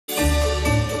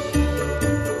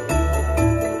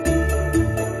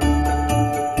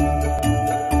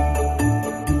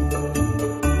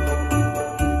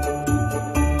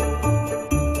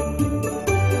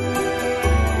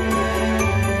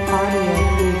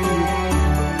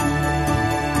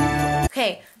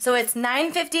So it's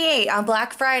 9:58 on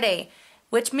Black Friday,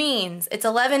 which means it's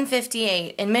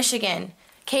 11:58 in Michigan.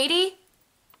 Katie,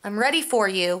 I'm ready for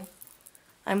you.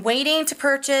 I'm waiting to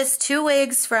purchase 2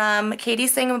 wigs from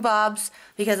Katie's Thingamabobs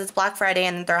because it's Black Friday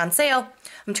and they're on sale.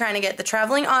 I'm trying to get the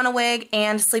Traveling Anna wig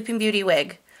and Sleeping Beauty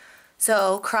wig.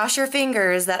 So cross your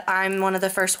fingers that I'm one of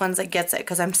the first ones that gets it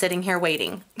because I'm sitting here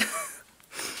waiting.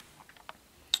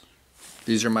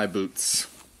 These are my boots.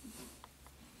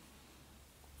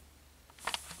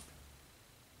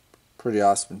 Pretty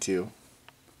awesome too.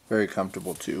 Very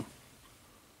comfortable too.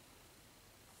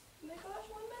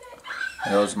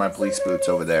 And those are my police boots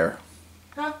over there.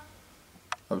 Huh?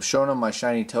 I'm showing them my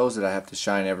shiny toes that I have to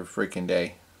shine every freaking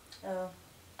day. Oh.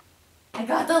 I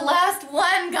got the last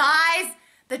one, guys!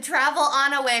 The Travel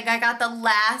Anna wig. I got the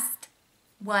last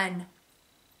one.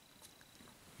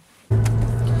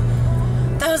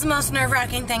 That was the most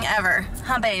nerve-wracking thing ever.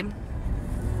 Huh, babe?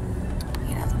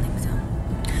 He doesn't think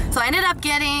so. So I ended up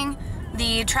getting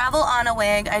the Travel Anna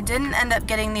wig. I didn't end up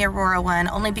getting the Aurora one,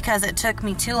 only because it took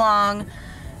me too long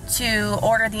to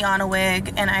order the Anna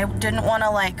wig, and I didn't want to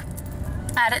like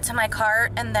add it to my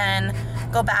cart and then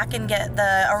go back and get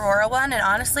the Aurora one, and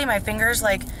honestly my fingers,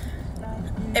 like,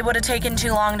 it would have taken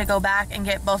too long to go back and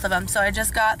get both of them. So I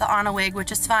just got the Anna wig,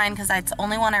 which is fine because that's the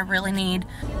only one I really need.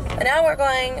 And now we're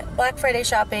going Black Friday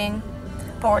shopping,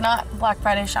 but we're not Black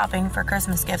Friday shopping for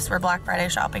Christmas gifts, we're Black Friday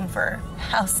shopping for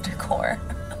house decor.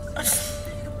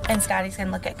 And Scotty's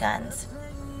gonna look at guns.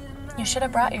 You should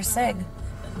have brought your SIG.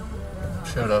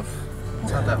 Should have.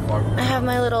 It's not that far. I have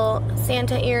my little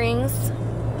Santa earrings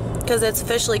because it's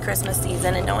officially Christmas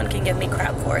season and no one can give me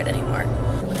crap for it anymore.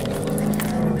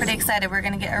 Pretty excited. We're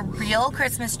gonna get a real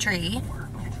Christmas tree.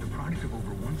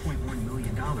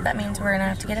 That means we're gonna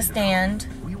have to get a stand.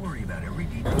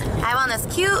 I have on this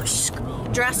cute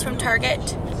dress from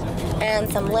Target and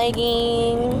some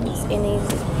leggings and these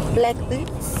black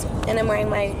boots, and I'm wearing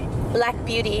my Black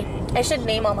Beauty. I should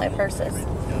name all my purses.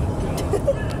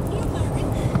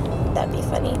 That'd be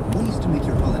funny. Ways to make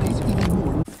your holidays even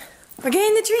more. We're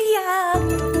getting the tree up.